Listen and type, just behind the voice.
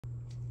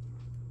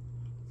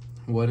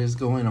What is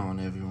going on,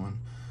 everyone?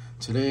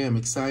 Today I'm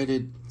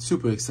excited,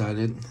 super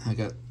excited. I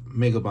got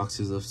mega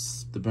boxes of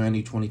the brand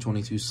new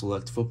 2022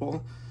 Select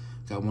Football.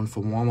 Got one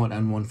from Walmart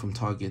and one from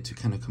Target to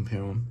kind of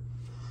compare them.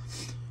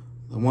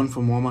 The one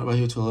from Walmart right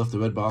here to the left, the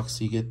red box,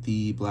 you get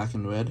the black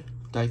and red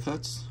die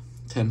cuts,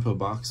 10 per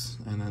box.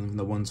 And then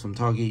the ones from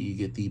Target, you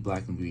get the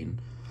black and green.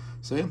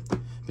 So yeah,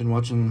 been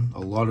watching a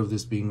lot of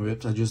this being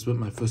ripped. I just ripped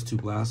my first two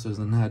blasters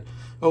and had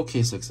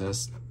okay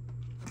success.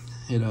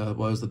 It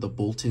was the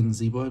Bolton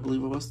Zebra, I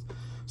believe it was.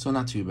 So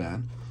not too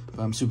bad.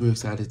 But I'm super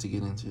excited to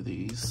get into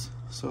these.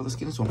 So let's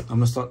get into them. I'm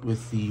gonna start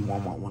with the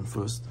Walmart one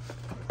first.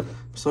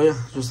 So yeah,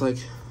 just like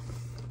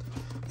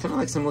kind of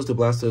like similar to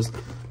blasters.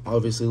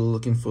 Obviously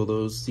looking for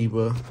those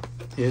Zebra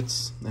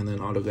hits and then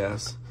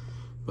autographs.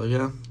 But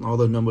yeah, all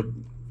the numbered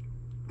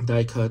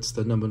die cuts,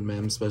 the numbered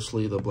mem,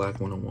 especially the black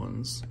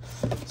 101s.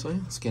 So yeah,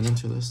 let's get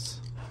into this.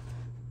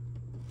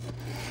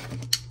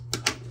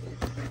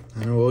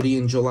 And we're already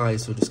in July,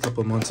 so just a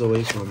couple months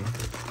away from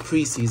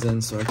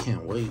preseason, so I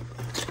can't wait.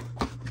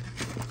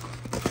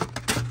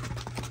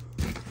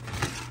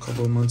 A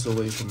couple of months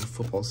away from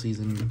football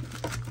season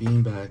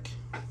being back.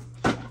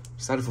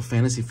 Excited for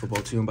fantasy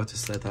football too. I'm about to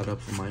set that up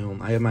for my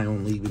own. I have my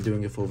own league, been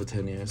doing it for over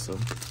 10 years, so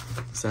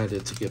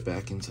excited to get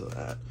back into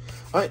that.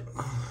 Alright,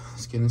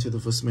 let's get into the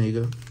first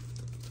mega.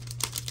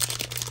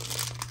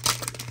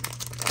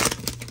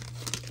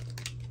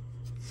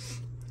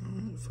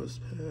 Alright,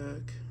 first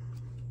pack.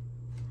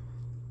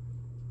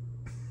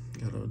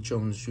 Got a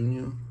Jones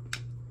Jr.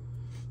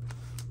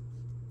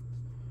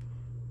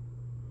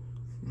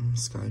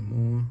 Sky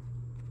Moore.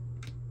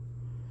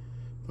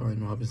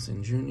 Brian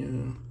Robinson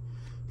Jr.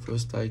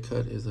 First die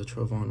cut is a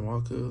Trevon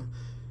Walker.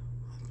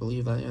 I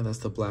believe that, yeah, that's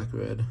the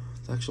black-red.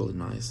 It's actually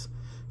nice.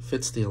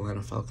 Fits the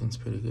Atlanta Falcons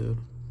pretty good.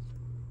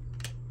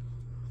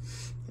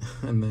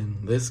 And then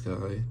this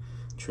guy,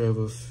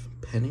 Trevor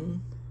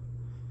Penning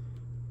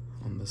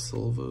on the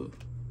silver.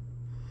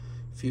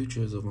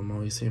 Futures of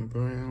Amari St.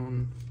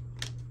 Brown.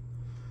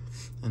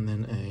 And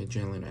then a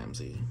Jalen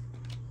Ramsey.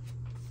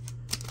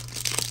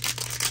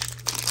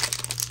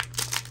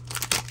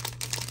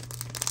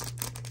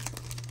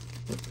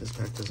 Yep, this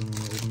pack doesn't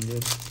want to open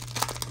good.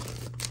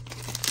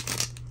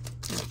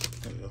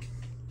 There we go.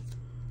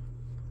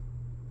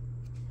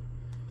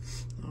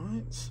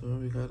 Alright, so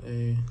we got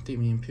a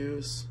Damian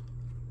Pierce,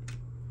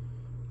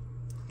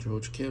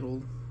 George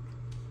Kittle,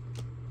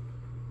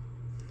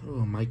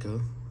 oh,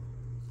 Micah,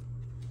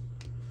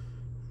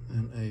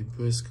 and a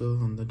Briscoe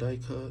on the die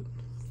cut.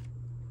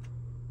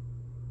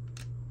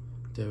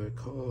 Derek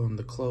Carr on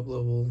the club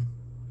level.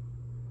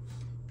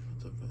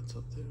 That's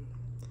up there.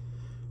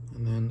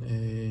 And then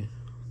a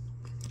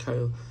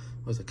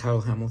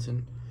Kyle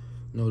Hamilton,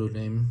 Notre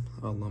Dame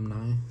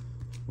alumni,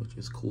 which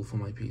is cool for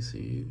my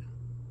PC.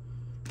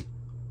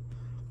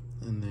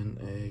 And then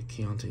a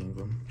Keontae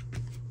Ingram.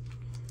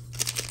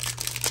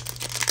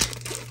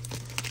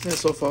 Yeah,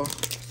 so far,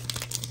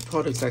 the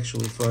product's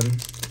actually fun.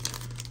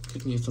 We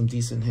can get some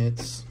decent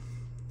hits.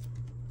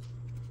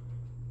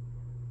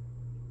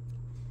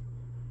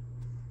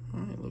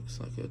 Looks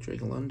like a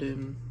Drake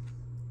London,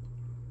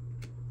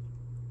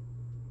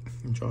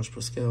 and Josh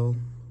Pascal,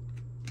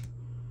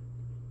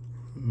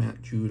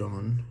 Matt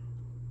Judon,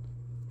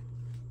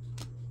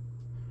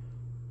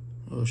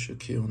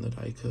 Shaquille on the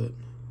die cut,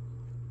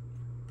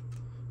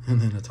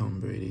 and then a Tom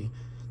Brady.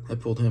 I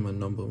pulled him a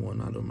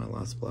 #1 out of my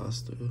last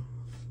blaster.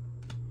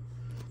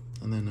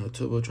 And then a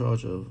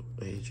turbocharge of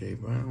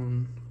AJ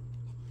Brown,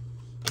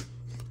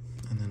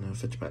 and then a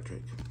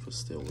Fitzpatrick for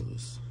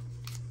Steelers.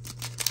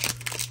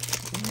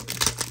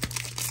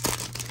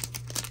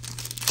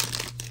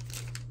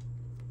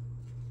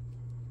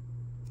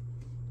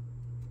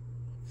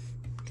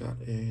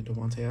 Got a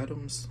Devontae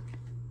Adams,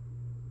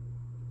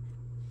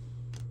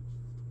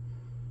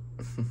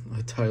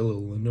 a Tyler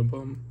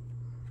Linderbaum,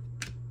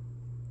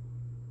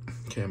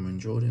 Cameron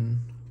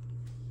Jordan,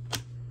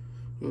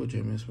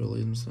 Jameis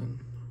Williams,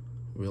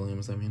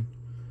 I mean,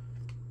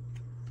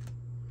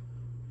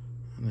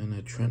 and then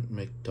a Trent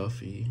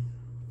McDuffie,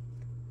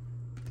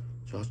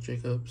 Josh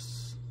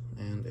Jacobs,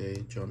 and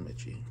a John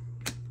Mechie.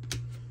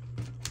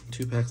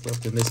 2 packs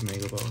left in this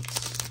mega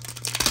box.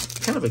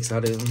 Kind of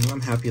excited. I'm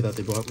happy that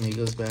they brought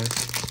megas back.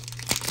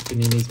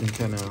 Panini's been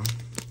kind of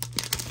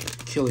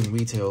killing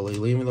retail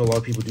lately, even though a lot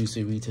of people do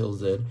say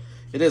retail's dead.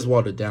 It is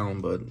watered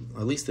down, but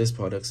at least this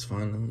product's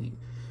fun.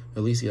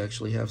 At least you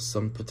actually have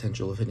some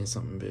potential of hitting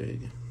something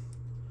big.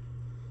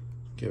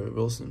 Garrett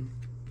Wilson,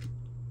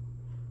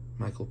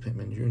 Michael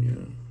Pittman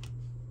Jr.,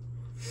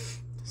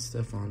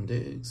 Stephon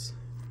Diggs,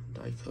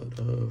 die cut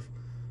of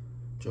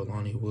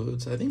Jelani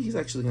Woods. I think he's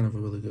actually going to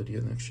have a really good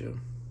year next year.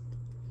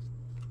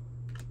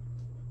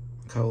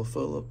 Kyle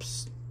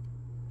Phillips,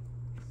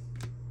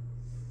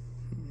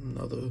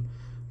 another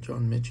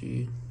John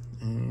Mechie,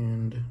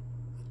 and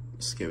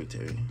Scary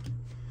Terry.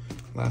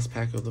 Last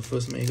pack of the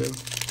first mega.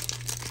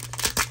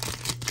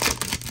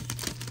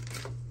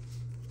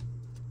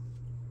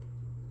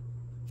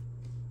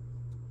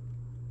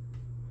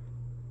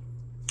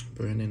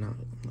 Brandon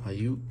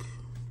Ayuk,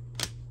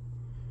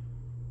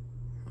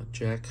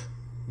 Jack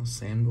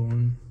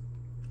Sanborn.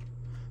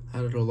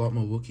 Added a lot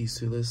more Wookiees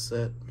to this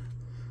set.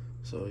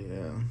 So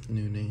yeah,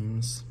 new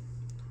names.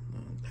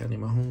 Patty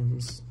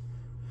Mahomes.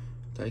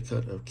 Die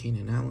cut of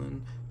Keenan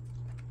Allen.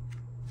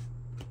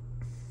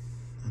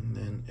 And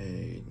then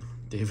a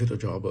David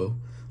Ojabo.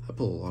 I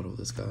pull a lot of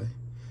this guy.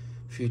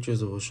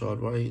 Futures of Rashad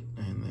White.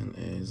 And then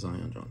a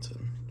Zion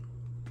Johnson.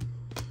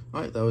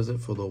 Alright, that was it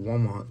for the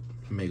Walmart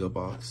Mega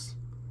Box.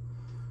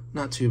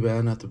 Not too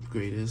bad, not the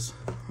greatest.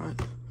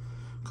 Alright,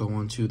 go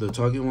on to the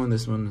Target one.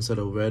 This one, instead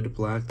of red,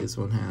 black, this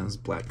one has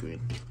black, green.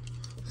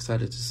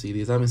 Excited to see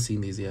these. I haven't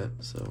seen these yet,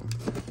 so.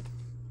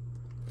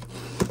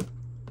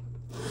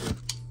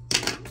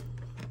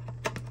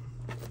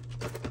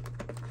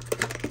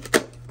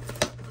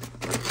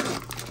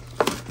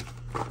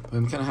 But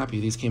I'm kind of happy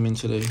these came in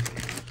today,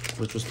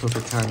 which was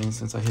perfect timing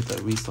since I hit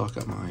that restock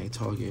at my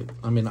Target.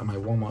 I mean, at my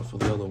Walmart for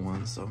the other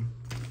one, so.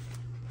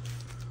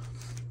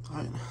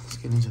 Alright, let's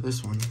get into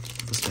this one.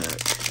 The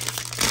stack.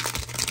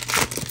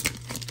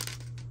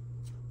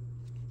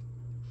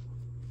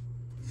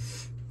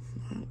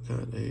 Alright,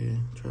 got a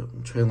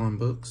Traylon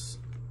Books.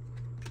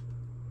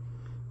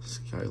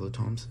 Skylar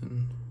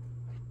Thompson.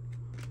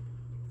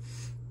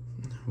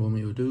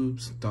 Romeo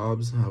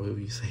Dobbs, however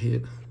you say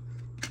it.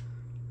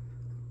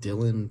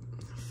 Dylan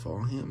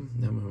Farham,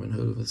 never even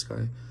heard of this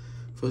guy.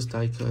 First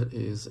die cut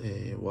is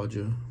a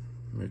Roger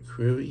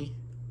McCreary.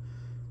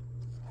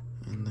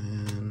 And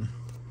then,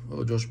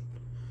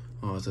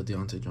 it's a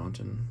Deontay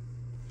Johnson.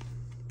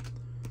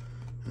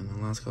 And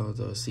the last card is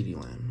a CeeDee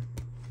Lamb.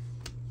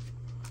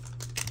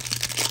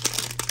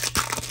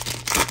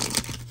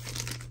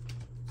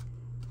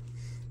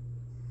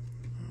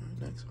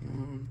 Alright, next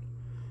one.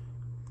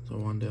 So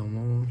Wandale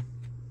Moore.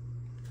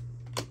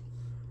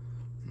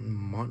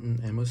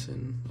 Martin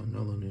Emerson,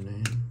 another new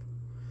name.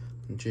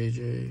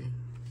 JJ.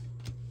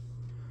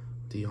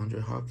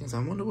 DeAndre Hopkins. I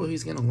wonder where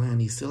he's gonna land.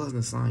 He still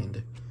hasn't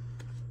signed.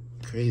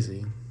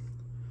 Crazy.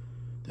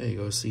 There you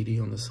go, CD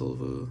on the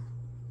silver.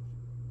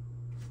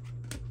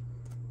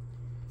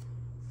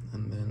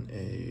 And then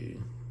a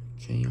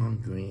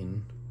Kenyon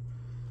Green.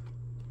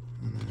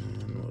 And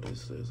then what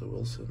is this? A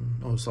Wilson.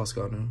 Oh, Sauce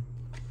Gardner.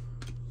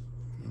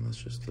 And that's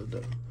just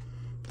the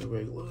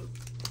regular.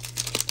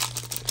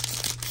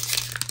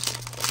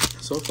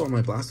 So far,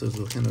 my blasters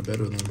were kind of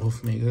better than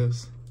both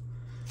Megas.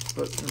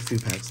 But a few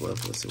packs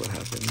left. Let's see what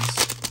happens.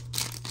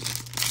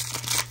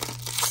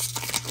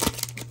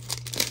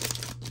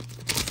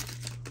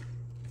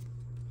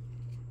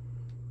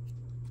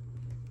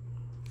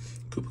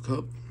 Cooper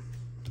Kupp.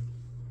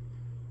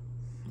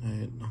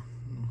 And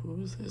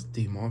who is this?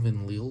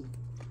 DeMarvin Leal.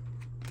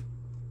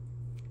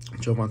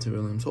 Javonte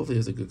Williams. Hopefully, he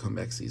has a good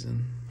comeback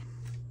season.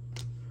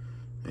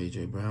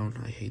 AJ Brown.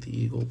 I hate the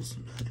Eagles.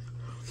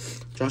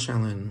 Josh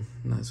Allen,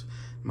 nice.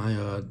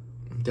 My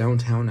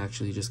downtown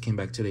actually just came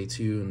back today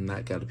too, and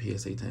that got a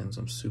PSA 10,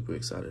 so I'm super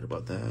excited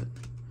about that.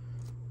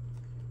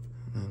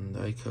 And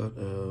I cut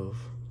of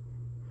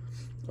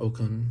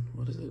Okakunwo.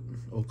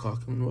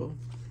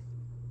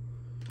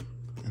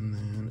 And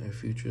then a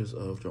futures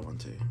of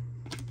Javonte.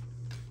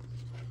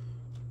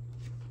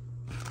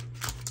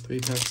 3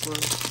 packs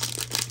left.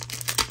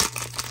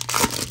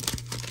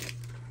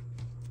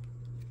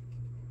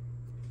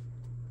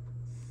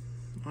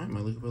 Alright,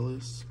 Malik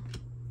Willis.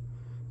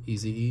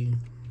 Eazy-E,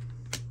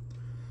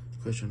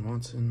 Christian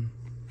Watson,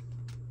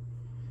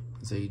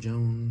 Zay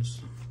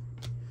Jones,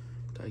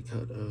 die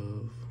cut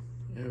of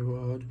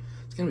Airrod.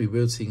 It's gonna be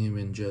weird seeing him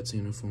in Jets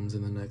uniforms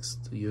in the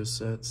next year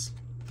sets.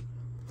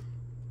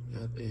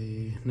 Got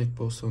a Nick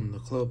Bosa on the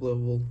club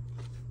level,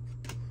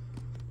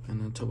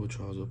 and then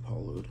turbocharger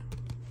Pollard.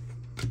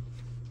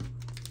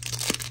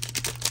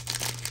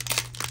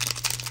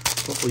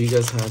 Hopefully you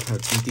guys have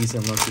had some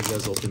decent luck. You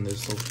guys opened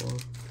this so far.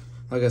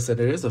 Like I said,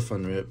 it is a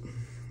fun rip.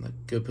 Like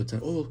good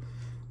potential. Oh,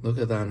 look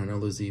at that,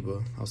 another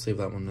zebra. I'll save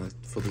that one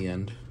for the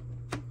end.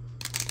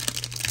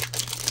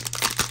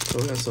 So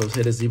yeah, so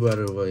hit a zebra out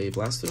of a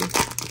blaster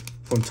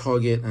from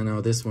Target, and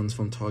now this one's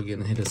from Target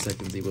and hit a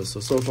second zebra.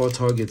 So far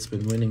Target's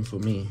been winning for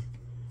me.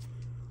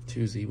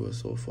 2 zebras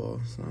so far.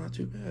 It's not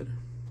too bad.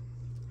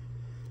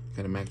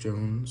 Got a Mac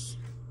Jones.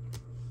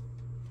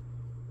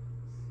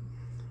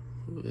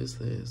 Who is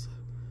this?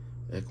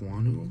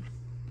 Ekwonu.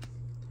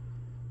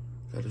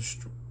 Got a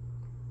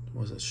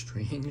was it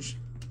Strange?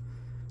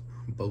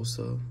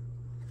 Bosa.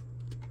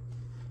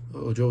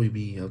 Oh, Joey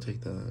B. I'll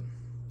take that.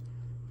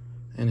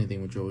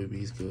 Anything with Joey B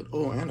is good.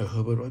 Oh, and a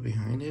Hubbard right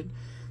behind it.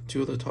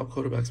 2 of the top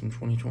quarterbacks from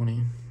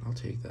 2020. I'll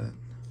take that.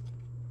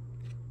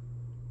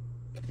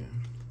 Yeah.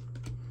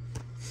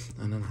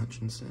 And then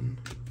Hutchinson.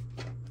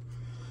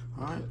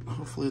 Alright,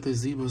 hopefully the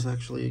Zebra is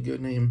actually a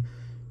good name.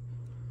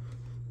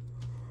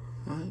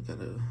 Alright, got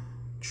a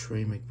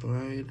Trey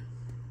McBride.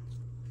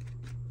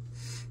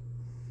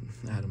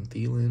 Adam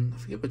Thielen. I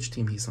forget which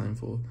team he signed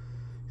for.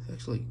 He's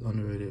actually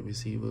underrated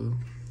receiver.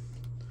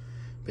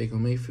 Baker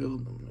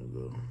Mayfield. I'm gonna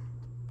go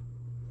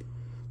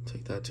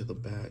take that to the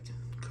back.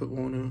 Kurt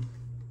Warner.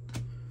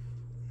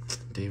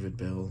 David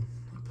Bell.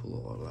 I pull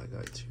a lot of that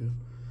guy too.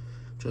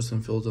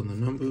 Justin Fields on the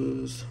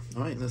numbers.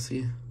 Alright, let's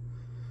see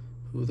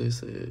who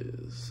this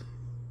is.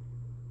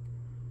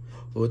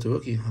 Oh, it's a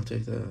rookie. I'll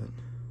take that.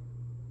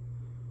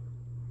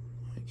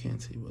 I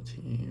can't see what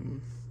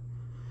team.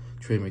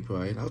 Trey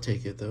McBride. I'll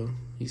take it, though.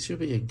 He should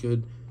be a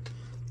good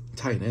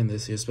tight end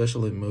this year,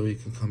 especially if Murray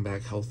can come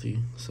back healthy.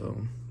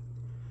 So,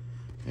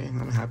 okay,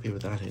 I'm happy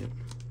with that hit.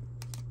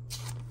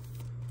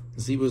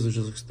 Zebras are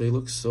just, they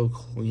look so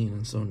clean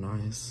and so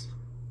nice.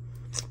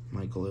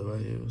 My glue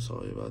right here.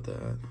 Sorry about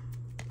that.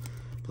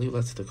 I believe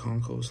that's the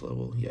concourse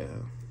level. Yeah.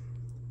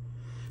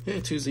 Yeah,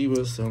 2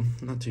 zebras, so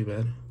not too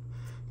bad.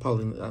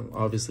 Probably,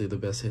 obviously, the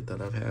best hit that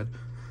I've had.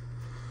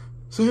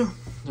 So, yeah,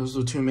 those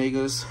are 2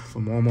 megas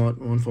from Walmart.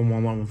 One from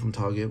Walmart, one from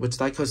Target. Which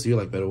die cuts do you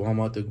like better?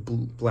 Walmart, the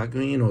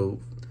black-green, or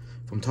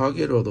from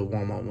Target, or the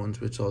Walmart ones,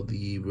 which are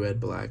the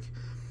red-black?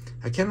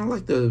 I kind of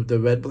like the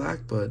red-black,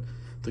 but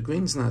the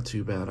green's not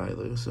too bad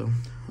either. So,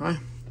 alright.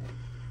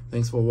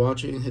 Thanks for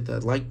watching. Hit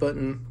that like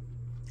button.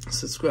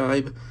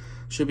 Subscribe.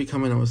 Should be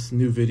coming out with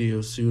new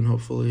videos soon,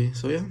 hopefully.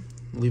 So, yeah.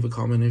 Leave a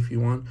comment if you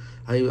want.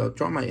 I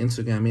drop my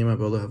Instagram. Me and my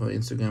brother have an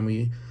Instagram.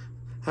 We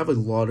have a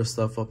lot of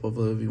stuff up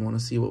over there if you want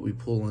to see what we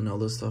pull and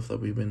other stuff that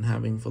we've been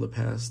having for the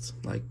past,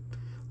 like,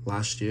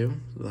 last year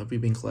that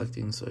we've been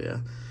collecting. So, yeah.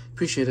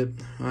 Appreciate it.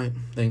 All right.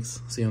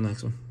 Thanks. See you on the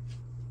next one.